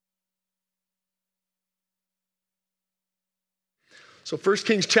So 1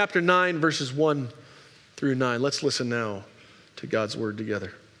 Kings chapter 9, verses 1 through 9. Let's listen now to God's word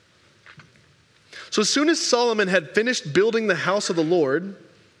together. So as soon as Solomon had finished building the house of the Lord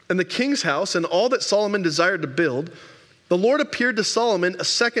and the king's house and all that Solomon desired to build, the Lord appeared to Solomon a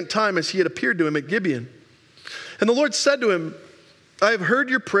second time as he had appeared to him at Gibeon. And the Lord said to him, I have heard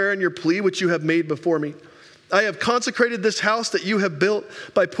your prayer and your plea which you have made before me. I have consecrated this house that you have built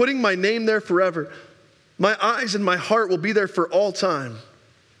by putting my name there forever. My eyes and my heart will be there for all time.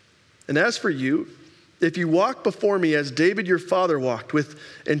 And as for you, if you walk before me as David your father walked, with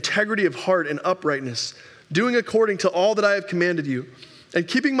integrity of heart and uprightness, doing according to all that I have commanded you, and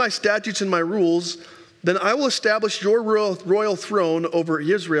keeping my statutes and my rules, then I will establish your royal throne over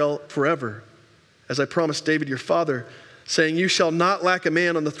Israel forever, as I promised David your father, saying, you shall not lack a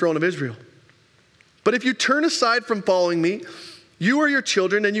man on the throne of Israel. But if you turn aside from following me, you or your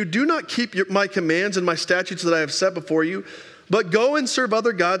children, and you do not keep my commands and my statutes that I have set before you, but go and serve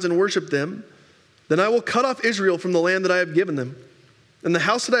other gods and worship them, then I will cut off Israel from the land that I have given them. And the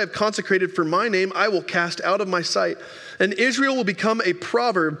house that I have consecrated for my name I will cast out of my sight. And Israel will become a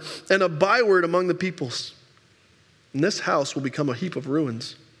proverb and a byword among the peoples. And this house will become a heap of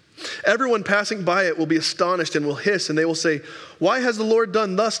ruins. Everyone passing by it will be astonished and will hiss, and they will say, why has the Lord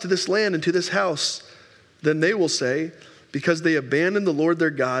done thus to this land and to this house? Then they will say, because they abandoned the Lord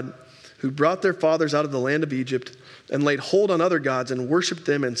their God, who brought their fathers out of the land of Egypt, and laid hold on other gods and worshiped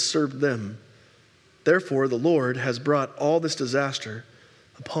them and served them. Therefore, the Lord has brought all this disaster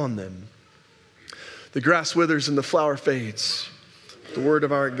upon them. The grass withers and the flower fades. The word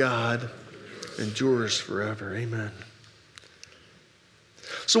of our God endures forever. Amen.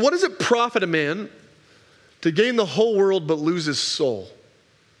 So what does it profit a man to gain the whole world but lose his soul?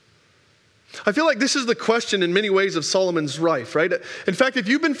 I feel like this is the question in many ways of Solomon's life, right? In fact, if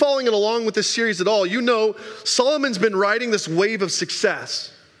you've been following it along with this series at all, you know Solomon's been riding this wave of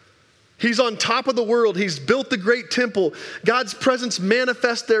success. He's on top of the world. He's built the great temple. God's presence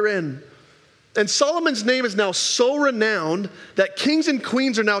manifests therein. And Solomon's name is now so renowned that kings and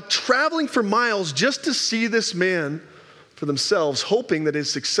queens are now traveling for miles just to see this man for themselves, hoping that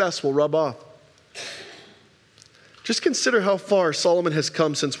his success will rub off. Just consider how far Solomon has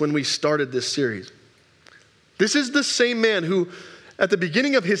come since when we started this series. This is the same man who, at the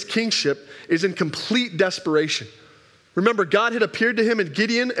beginning of his kingship, is in complete desperation. Remember, God had appeared to him in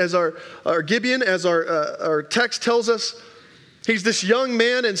Gibeon, as our text tells us. He's this young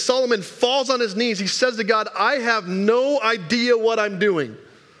man, and Solomon falls on his knees. He says to God, I have no idea what I'm doing.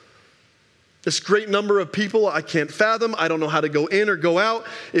 This great number of people I can't fathom. I don't know how to go in or go out.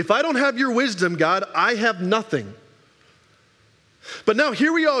 If I don't have your wisdom, God, I have nothing. But now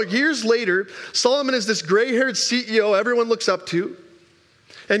here we are, years later. Solomon is this gray-haired CEO everyone looks up to.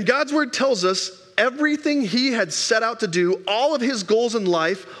 And God's word tells us everything he had set out to do, all of his goals in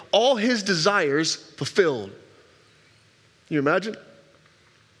life, all his desires fulfilled. Can you imagine?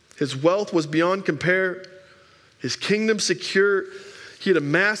 His wealth was beyond compare. His kingdom secure. He had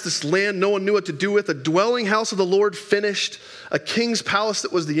amassed this land no one knew what to do with, a dwelling house of the Lord finished, a king's palace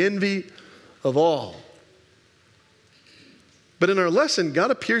that was the envy of all. But in our lesson, God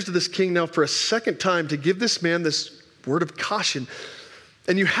appears to this king now for a second time to give this man this word of caution.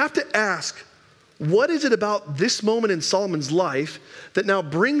 And you have to ask, what is it about this moment in Solomon's life that now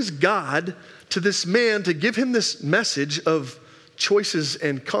brings God to this man to give him this message of choices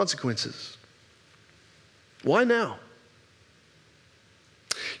and consequences? Why now?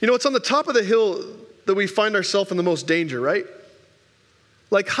 You know, it's on the top of the hill that we find ourselves in the most danger, right?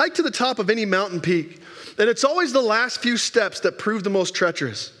 Like hike to the top of any mountain peak, and it's always the last few steps that prove the most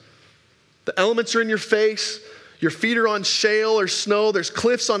treacherous. The elements are in your face, your feet are on shale or snow, there's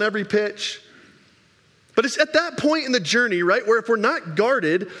cliffs on every pitch. But it's at that point in the journey, right, where if we're not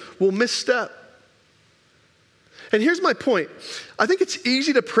guarded, we'll misstep. And here's my point. I think it's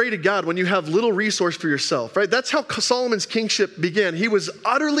easy to pray to God when you have little resource for yourself, right? That's how Solomon's kingship began. He was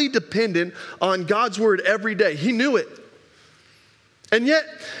utterly dependent on God's word every day. He knew it. And yet,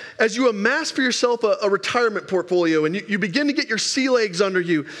 as you amass for yourself a retirement portfolio and you begin to get your sea legs under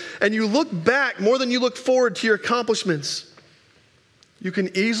you and you look back more than you look forward to your accomplishments, you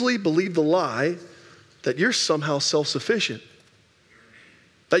can easily believe the lie that you're somehow self-sufficient,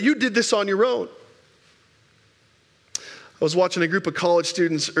 that you did this on your own. I was watching a group of college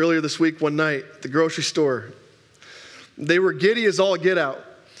students earlier this week one night at the grocery store. They were giddy as all get out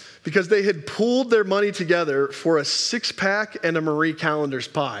because they had pooled their money together for a 6-pack and a Marie Callender's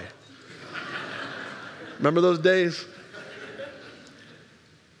pie. Remember those days?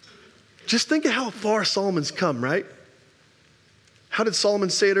 Just think of how far Solomon's come, right? How did Solomon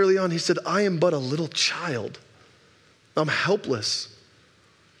say it early on? He said, I am but a little child. I'm helpless.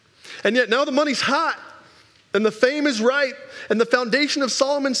 And yet now the money's hot and the fame is right and the foundation of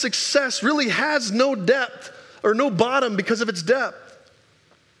Solomon's success really has no depth or no bottom because of its depth.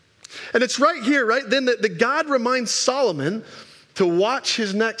 And it's right here, right then, that God reminds Solomon to watch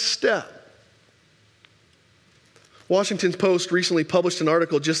his next step. Washington Post recently published an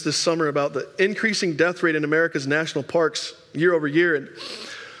article just this summer about the increasing death rate in America's national parks year over year. And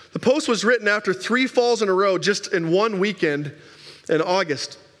the post was written after 3 falls in a row just in one weekend in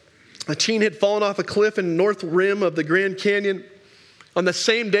August. A teen had fallen off a cliff in the north rim of the Grand Canyon. On the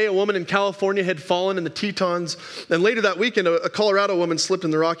same day, a woman in California had fallen in the Tetons. And later that weekend, a Colorado woman slipped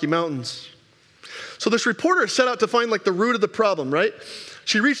in the Rocky Mountains. So this reporter set out to find the root of the problem, right?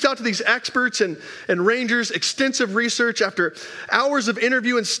 She reached out to these experts and rangers, extensive research. After hours of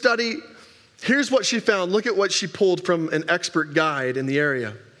interview and study, here's what she found. Look at what she pulled from an expert guide in the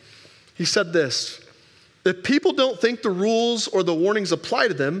area. He said this: if people don't think the rules or the warnings apply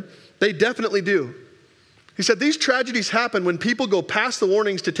to them, they definitely do. He said these tragedies happen when people go past the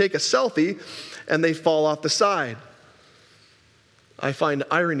warnings to take a selfie and they fall off the side. I find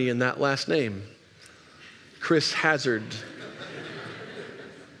irony in that last name, Chris Hazard.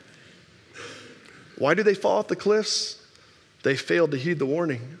 Why do they fall off the cliffs? They failed to heed the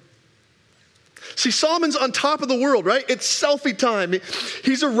warning. See, Solomon's on top of the world, right? It's selfie time.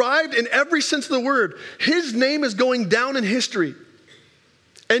 He's arrived in every sense of the word. His name is going down in history.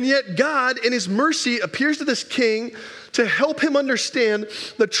 And yet God, in his mercy, appears to this king to help him understand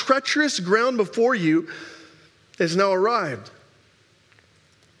the treacherous ground before you has now arrived.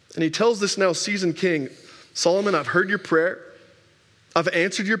 And he tells this now seasoned king, Solomon, I've heard your prayer. I've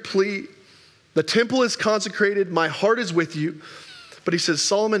answered your plea. The temple is consecrated. My heart is with you. But he says,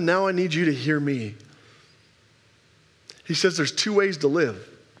 Solomon, now I need you to hear me. He says there's 2 ways to live.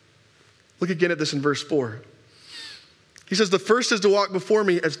 Look again at this in verse 4. He says, the first is to walk before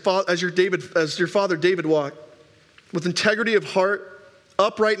me as your father David walked, with integrity of heart,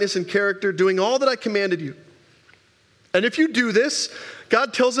 uprightness in character, doing all that I commanded you. And if you do this,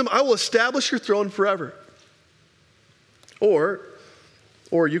 God tells him, I will establish your throne forever. Or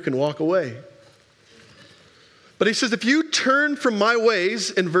you can walk away. But he says, if you turn from my ways,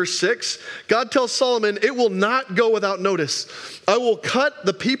 in verse 6, God tells Solomon, it will not go without notice. I will cut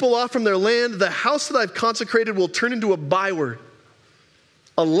the people off from their land. The house that I've consecrated will turn into a byword,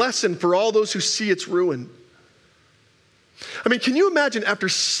 a lesson for all those who see its ruin. I mean, can you imagine after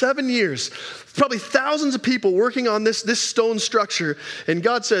 7 years, probably thousands of people working on this stone structure, and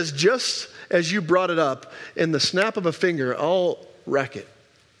God says, just as you brought it up, in the snap of a finger, I'll wreck it.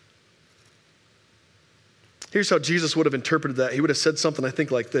 Here's how Jesus would have interpreted that. He would have said something, I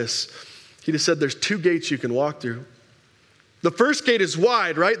think, like this. He'd have said, there's 2 gates you can walk through. The first gate is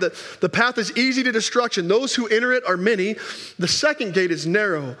wide, right? The path is easy to destruction. Those who enter it are many. The second gate is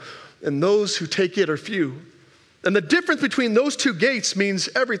narrow, and those who take it are few. And the difference between those 2 gates means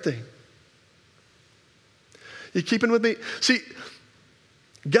everything. You keeping with me? See,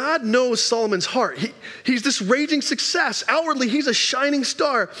 God knows Solomon's heart. He's this raging success. Outwardly, he's a shining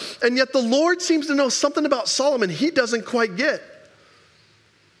star. And yet the Lord seems to know something about Solomon he doesn't quite get.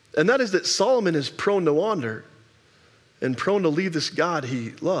 And that is that Solomon is prone to wander and prone to leave this God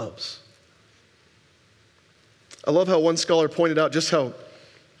he loves. I love how one scholar pointed out just how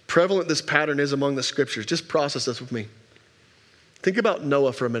prevalent this pattern is among the scriptures. Just process this with me. Think about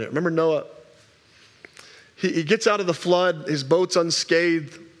Noah for a minute. Remember Noah? He gets out of the flood, his boat's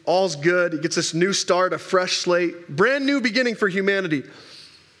unscathed, all's good. He gets this new start, a fresh slate, brand new beginning for humanity.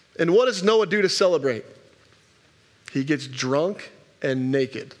 And what does Noah do to celebrate? He gets drunk and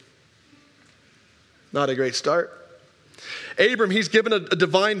naked. Not a great start. Abram, he's given a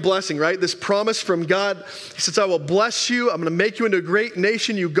divine blessing, right? This promise from God. He says, I will bless you. I'm going to make you into a great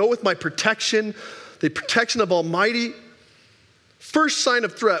nation. You go with my protection, the protection of Almighty. First sign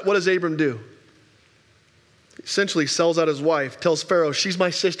of threat, what does Abram do? Essentially sells out his wife, tells Pharaoh, she's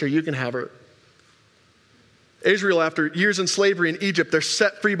my sister, you can have her. Israel, after years in slavery in Egypt, they're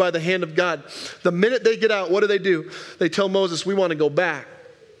set free by the hand of God. The minute they get out, what do? They tell Moses, we want to go back.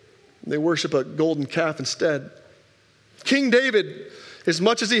 They worship a golden calf instead. King David, as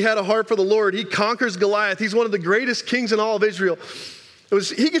much as he had a heart for the Lord, he conquers Goliath. He's one of the greatest kings in all of Israel.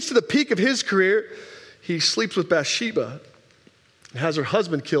 He gets to the peak of his career, he sleeps with Bathsheba and has her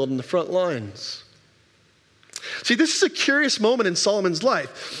husband killed in the front lines. See, this is a curious moment in Solomon's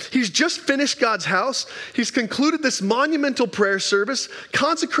life. He's just finished God's house. He's concluded this monumental prayer service,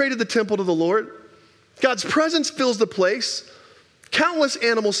 consecrated the temple to the Lord. God's presence fills the place. Countless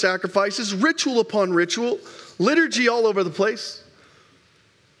animal sacrifices, ritual upon ritual, liturgy all over the place.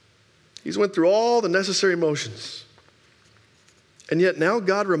 He's went through all the necessary motions. And yet now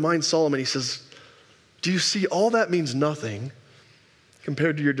God reminds Solomon, he says, do you see all that means nothing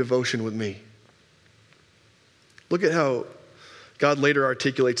compared to your devotion with me? Look at how God later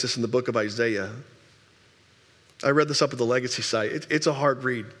articulates this in the book of Isaiah. I read this up at the Legacy site. It's a hard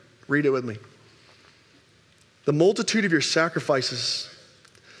read. Read it with me. The multitude of your sacrifices,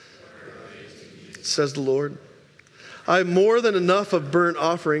 says the Lord. I have more than enough of burnt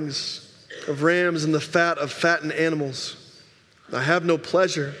offerings, of rams and the fat of fattened animals. I have no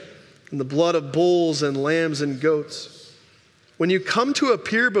pleasure in the blood of bulls and lambs and goats. When you come to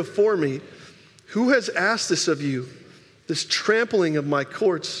appear before me, who has asked this of you, this trampling of my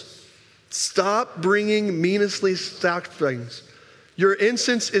courts? Stop bringing meaninglessly stacked things. Your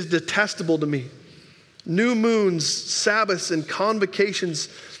incense is detestable to me. New moons, Sabbaths, and convocations,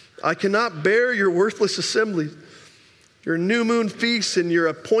 I cannot bear your worthless assemblies. Your new moon feasts and your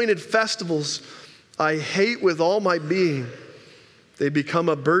appointed festivals, I hate with all my being. They become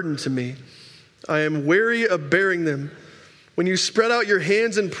a burden to me. I am weary of bearing them. When you spread out your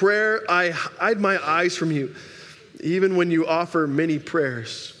hands in prayer, I hide my eyes from you. Even when you offer many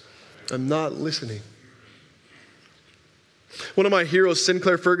prayers, I'm not listening. One of my heroes,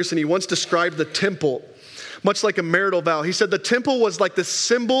 Sinclair Ferguson, he once described the temple much like a marital vow. He said the temple was like the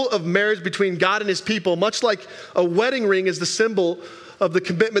symbol of marriage between God and his people, much like a wedding ring is the symbol of the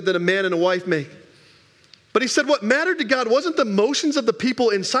commitment that a man and a wife make. But he said what mattered to God wasn't the motions of the people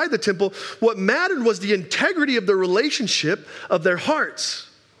inside the temple. What mattered was the integrity of the relationship of their hearts.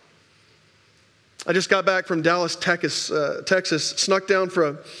 I just got back from Dallas, Texas, snuck down for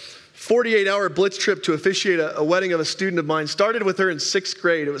a 48-hour blitz trip to officiate a wedding of a student of mine. Started with her in 6th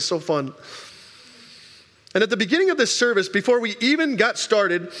grade. It was so fun. And at the beginning of this service, before we even got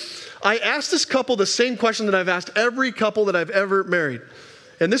started, I asked this couple the same question that I've asked every couple that I've ever married.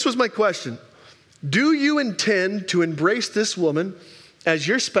 And this was my question. Do you intend to embrace this woman as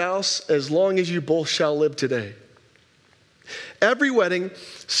your spouse as long as you both shall live today? Every wedding,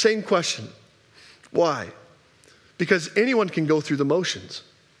 same question. Why? Because anyone can go through the motions.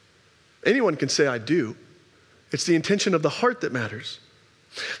 Anyone can say, I do. It's the intention of the heart that matters.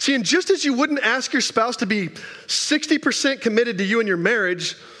 See, and just as you wouldn't ask your spouse to be 60% committed to you in your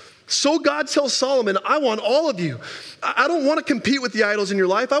marriage, so God tells Solomon, I want all of you. I don't want to compete with the idols in your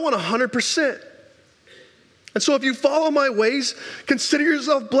life. I want 100%. And so if you follow my ways, consider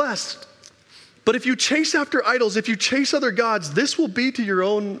yourself blessed. But if you chase after idols, if you chase other gods, this will be to your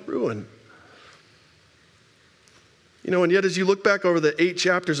own ruin. You know, and yet as you look back over the 8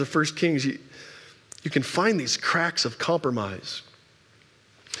 chapters of 1 Kings, you can find these cracks of compromise.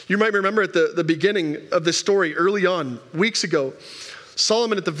 You might remember at the beginning of this story, early on, weeks ago,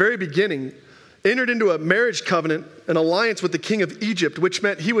 Solomon at the very beginning entered into a marriage covenant, an alliance with the king of Egypt, which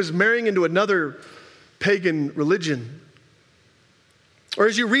meant he was marrying into another pagan religion. Or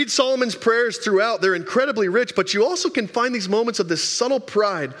as you read Solomon's prayers throughout, they're incredibly rich, but you also can find these moments of this subtle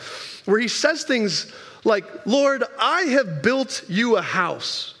pride where he says things like, Lord, I have built you a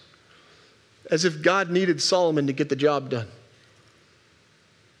house, as if God needed Solomon to get the job done.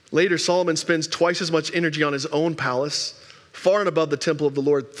 Later, Solomon spends twice as much energy on his own palace, far and above the temple of the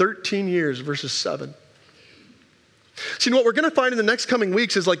Lord, 13 years, verses 7. See, what we're going to find in the next coming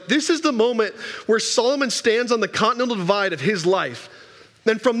weeks is like this is the moment where Solomon stands on the continental divide of his life.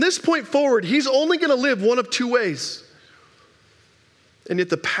 And from this point forward, he's only going to live one of 2 ways. And yet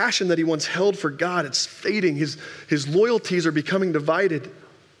the passion that he once held for God, it's fading. His loyalties are becoming divided.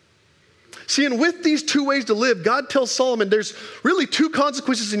 See, and with these 2 ways to live, God tells Solomon there's really 2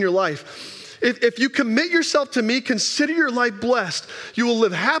 consequences in your life. If you commit yourself to me, consider your life blessed. You will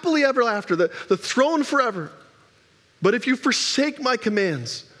live happily ever after, the throne forever. But if you forsake my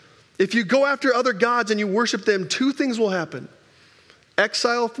commands, if you go after other gods and you worship them, 2 things will happen.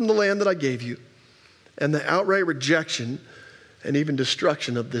 Exile from the land that I gave you, and the outright rejection and even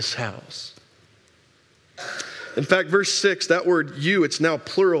destruction of this house. In fact, verse 6, that word you, it's now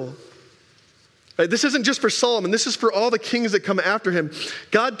plural. This isn't just for Solomon. This is for all the kings that come after him.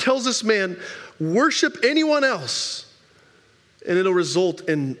 God tells this man, worship anyone else, and it'll result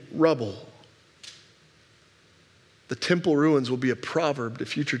in rubble. The temple ruins will be a proverb to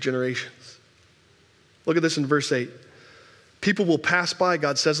future generations. Look at this in verse 8. People will pass by,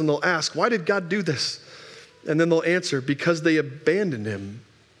 God says, and they'll ask, why did God do this? And then they'll answer, because they abandoned him.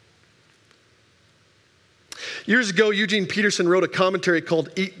 Years ago, Eugene Peterson wrote a commentary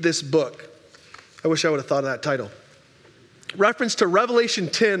called Eat This Book. I wish I would have thought of that title. Reference to Revelation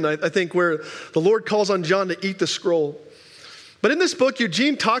 10, I think, where the Lord calls on John to eat the scroll. But in this book,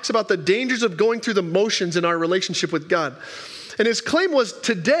 Eugene talks about the dangers of going through the motions in our relationship with God. And his claim was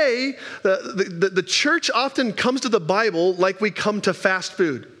today, the church often comes to the Bible like we come to fast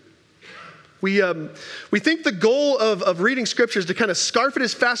food. We think the goal of reading scripture is to kind of scarf it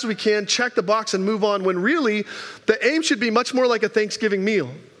as fast as we can, check the box and move on, when really the aim should be much more like a Thanksgiving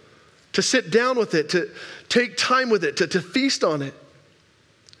meal. To sit down with it, to take time with it, to feast on it.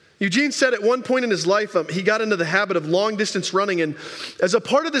 Eugene said at one point in his life, he got into the habit of long distance running, and as a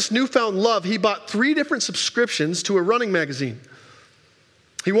part of this newfound love, he bought 3 different subscriptions to a running magazine.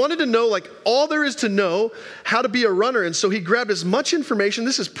 He wanted to know all there is to know how to be a runner, and so he grabbed as much information,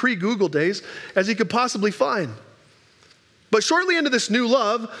 this is pre-Google days, as he could possibly find. But shortly into this new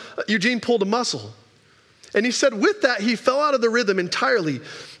love, Eugene pulled a muscle. And he said with that, he fell out of the rhythm entirely.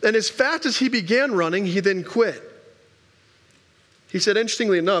 And as fast as he began running, he then quit. He said,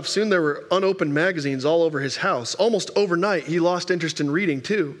 interestingly enough, soon there were unopened magazines all over his house. Almost overnight, he lost interest in reading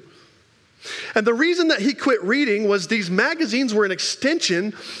too. And the reason that he quit reading was these magazines were an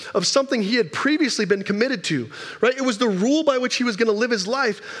extension of something he had previously been committed to, right? It was the rule by which he was going to live his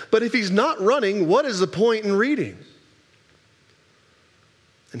life. But if he's not running, what is the point in reading?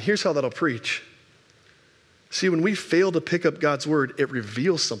 And here's how that'll preach. See, when we fail to pick up God's word, it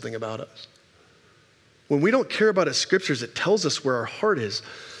reveals something about us. When we don't care about his scriptures, it tells us where our heart is.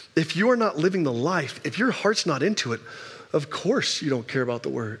 If you are not living the life, if your heart's not into it, of course you don't care about the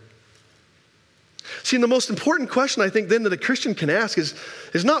word. See, and the most important question I think then that a Christian can ask is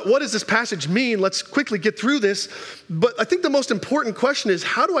not what does this passage mean? Let's quickly get through this. But I think the most important question is,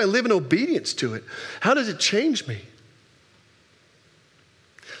 how do I live in obedience to it? How does it change me?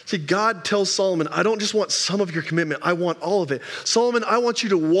 See, God tells Solomon, I don't just want some of your commitment, I want all of it. Solomon, I want you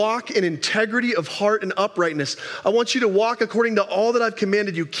to walk in integrity of heart and uprightness. I want you to walk according to all that I've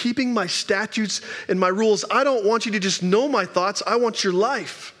commanded you, keeping my statutes and my rules. I don't want you to just know my thoughts, I want your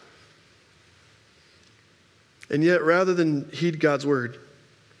life. And yet, rather than heed God's word,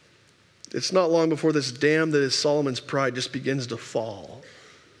 it's not long before this dam that is Solomon's pride just begins to fall,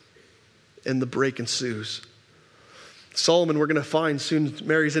 and the break ensues. Solomon, we're going to find, soon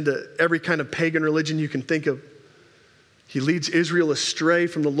marries into every kind of pagan religion you can think of. He leads Israel astray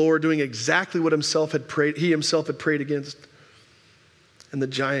from the Lord, doing exactly what he himself had prayed against. And the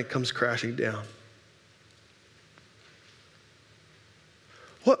giant comes crashing down.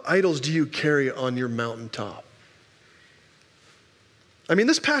 What idols do you carry on your mountaintop? I mean,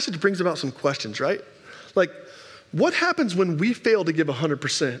 this passage brings about some questions, right? What happens when we fail to give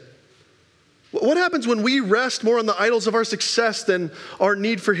 100%? What happens when we rest more on the idols of our success than our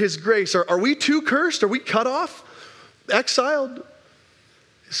need for his grace? Are we too cursed? Are we cut off? Exiled?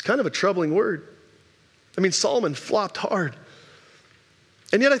 It's kind of a troubling word. I mean, Solomon flopped hard.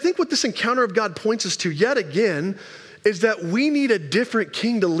 And yet I think what this encounter of God points us to yet again is that we need a different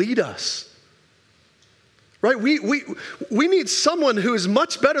king to lead us. Right? We need someone who is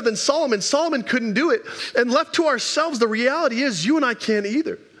much better than Solomon. Solomon couldn't do it. And left to ourselves, the reality is you and I can't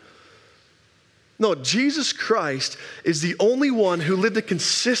either. No, Jesus Christ is the only one who lived a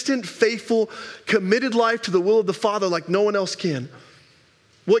consistent, faithful, committed life to the will of the Father like no one else can.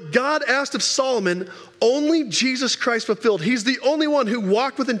 What God asked of Solomon, only Jesus Christ fulfilled. He's the only one who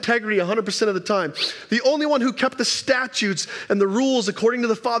walked with integrity 100% of the time. The only one who kept the statutes and the rules according to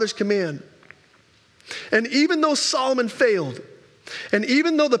the Father's command. And even though Solomon failed, and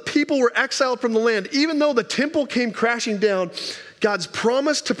even though the people were exiled from the land, even though the temple came crashing down, God's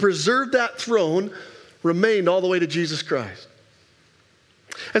promise to preserve that throne remained all the way to Jesus Christ.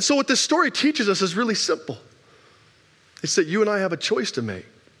 And so what this story teaches us is really simple. It's that you and I have a choice to make.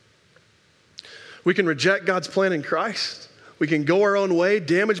 We can reject God's plan in Christ. We can go our own way,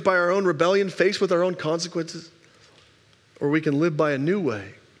 damaged by our own rebellion, faced with our own consequences. Or we can live by a new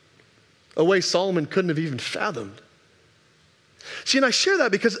way. A way Solomon couldn't have even fathomed. See, and I share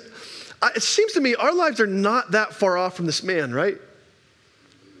that because it seems to me our lives are not that far off from this man, right?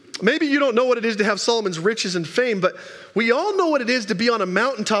 Maybe you don't know what it is to have Solomon's riches and fame, but we all know what it is to be on a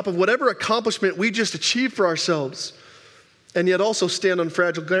mountaintop of whatever accomplishment we just achieved for ourselves, and yet also stand on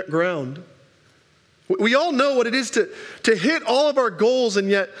fragile ground. We all know what it is to hit all of our goals and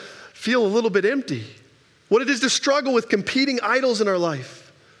yet feel a little bit empty. What it is to struggle with competing idols in our life.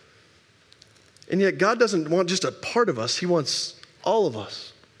 And yet God doesn't want just a part of us, he wants all of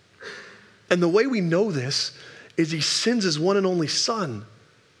us. And the way we know this is he sends his one and only Son.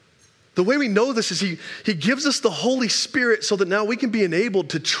 The way we know this is he gives us the Holy Spirit so that now we can be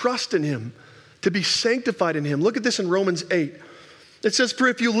enabled to trust in him, to be sanctified in him. Look at this in Romans 8. It says, for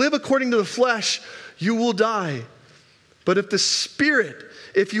if you live according to the flesh, you will die. But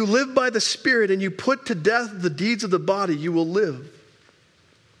if you live by the Spirit and you put to death the deeds of the body, you will live.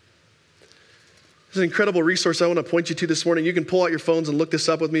 There's an incredible resource I want to point you to this morning. You can pull out your phones and look this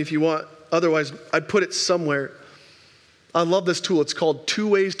up with me if you want. Otherwise, I'd put it somewhere. I love this tool. It's called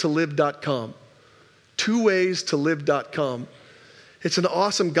twowaystolive.com. Twowaystolive.com. It's an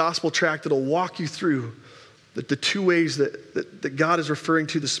awesome gospel tract that'll walk you through the two ways that God is referring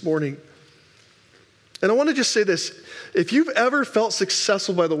to this morning. And I want to just say this. If you've ever felt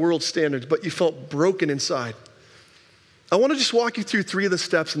successful by the world's standards, but you felt broken inside, I want to just walk you through 3 of the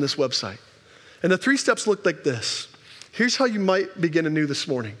steps in this website. And the 3 steps look like this. Here's how you might begin anew this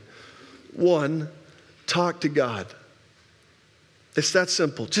morning. 1, talk to God. It's that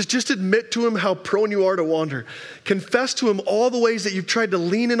simple. Just admit to him how prone you are to wander. Confess to him all the ways that you've tried to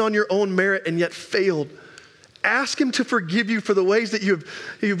lean in on your own merit and yet failed. Ask him to forgive you for the ways that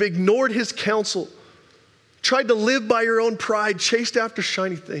you've ignored his counsel, tried to live by your own pride, chased after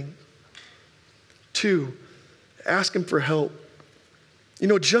shiny things. 2, ask him for help. You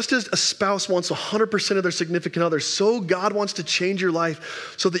know, just as a spouse wants 100% of their significant other, so God wants to change your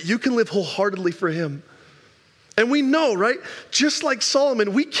life so that you can live wholeheartedly for him. And we know, right? Just like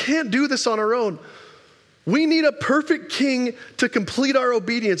Solomon, we can't do this on our own. We need a perfect king to complete our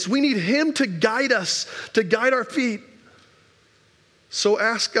obedience. We need him to guide us, to guide our feet. So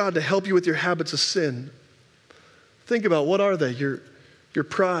ask God to help you with your habits of sin. Think about, what are they? Your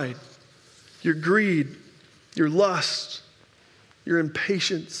pride, your greed, your lust, your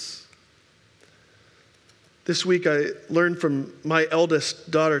impatience. This week I learned from my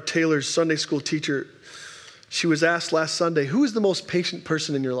eldest daughter, Taylor's Sunday school teacher. She was asked last Sunday, who is the most patient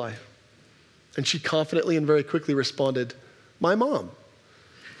person in your life? And she confidently and very quickly responded, my mom.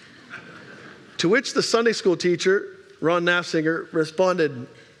 To which the Sunday school teacher, Ron Nafsinger, responded,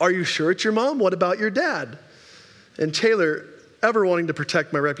 are you sure it's your mom? What about your dad? And Taylor, ever wanting to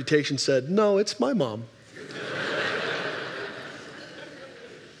protect my reputation, said, no, it's my mom.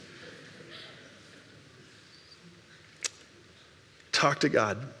 Talk to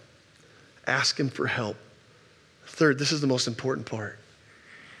God. Ask him for help. 3rd, this is the most important part.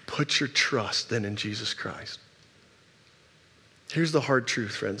 Put your trust then in Jesus Christ. Here's the hard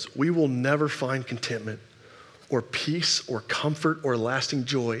truth, friends. We will never find contentment or peace or comfort or lasting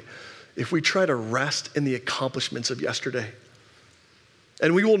joy if we try to rest in the accomplishments of yesterday.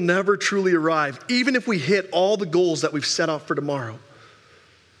 And we will never truly arrive, even if we hit all the goals that we've set out for tomorrow.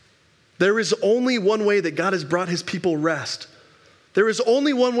 There is only one way that God has brought his people rest. There is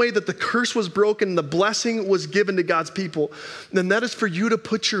only one way that the curse was broken and the blessing was given to God's people. And that is for you to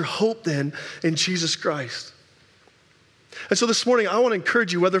put your hope then in Jesus Christ. And so this morning, I want to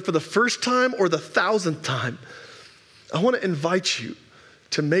encourage you, whether for the first time or the 1,000th time, I want to invite you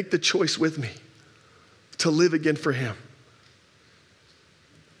to make the choice with me to live again for him.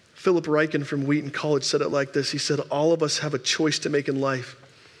 Philip Ryken from Wheaton College said it like this. He said, all of us have a choice to make in life,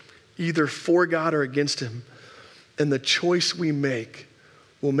 either for God or against him. And the choice we make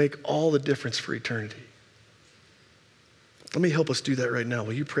will make all the difference for eternity. Let me help us do that right now.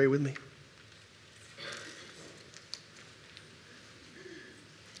 Will you pray with me?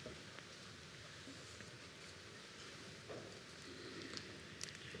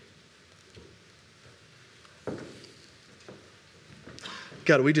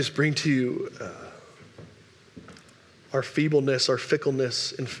 God, we just bring to you our feebleness, our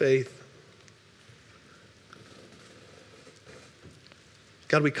fickleness in faith.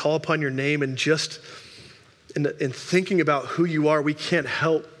 God, we call upon your name, and just in thinking about who you are, we can't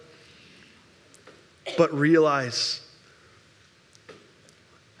help but realize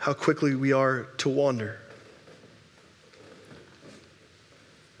how quickly we are to wander.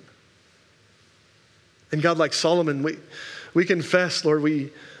 And God, like Solomon, we confess, Lord,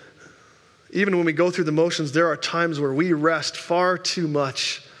 even when we go through the motions, there are times where we rest far too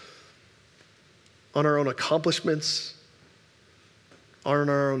much on our own accomplishments, on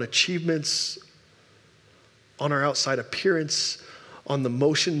our own achievements, on our outside appearance, on the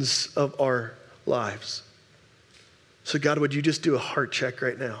motions of our lives. So God, would you just do a heart check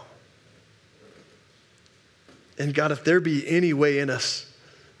right now? And God, if there be any way in us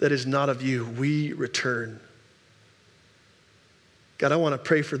that is not of you, we return. God, I want to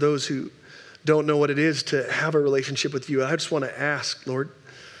pray for those who don't know what it is to have a relationship with you. I just want to ask, Lord,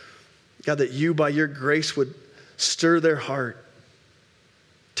 God, that you, by your grace, would stir their heart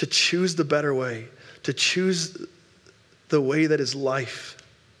to choose the better way, to choose the way that is life,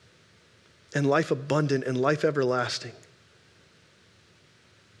 and life abundant and life everlasting.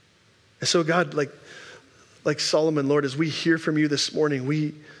 And so God, like Solomon, Lord, as we hear from you this morning,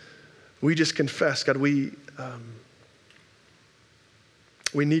 we just confess, God, we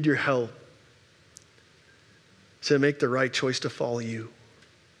need your help to make the right choice to follow you.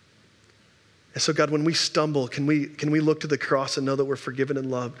 And so, God, when we stumble, can we look to the cross and know that we're forgiven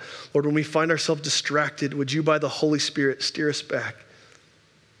and loved? Lord, when we find ourselves distracted, would you, by the Holy Spirit, steer us back?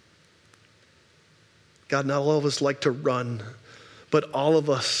 God, not all of us like to run, but all of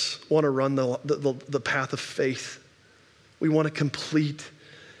us want to run the path of faith. We want to complete,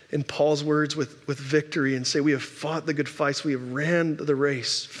 in Paul's words, with victory and say, we have fought the good fights, we have ran the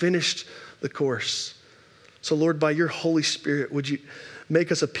race, finished the course. So, Lord, by your Holy Spirit, would you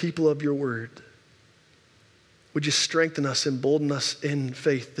make us a people of your word? Would you strengthen us, embolden us in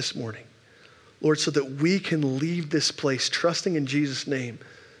faith this morning? Lord, so that we can leave this place trusting in Jesus' name,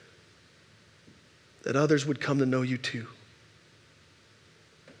 that others would come to know you too.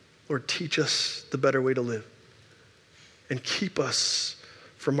 Lord, teach us the better way to live and keep us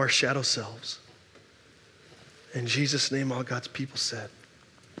from our shadow selves. In Jesus' name, all God's people said,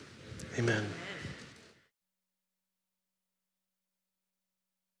 amen.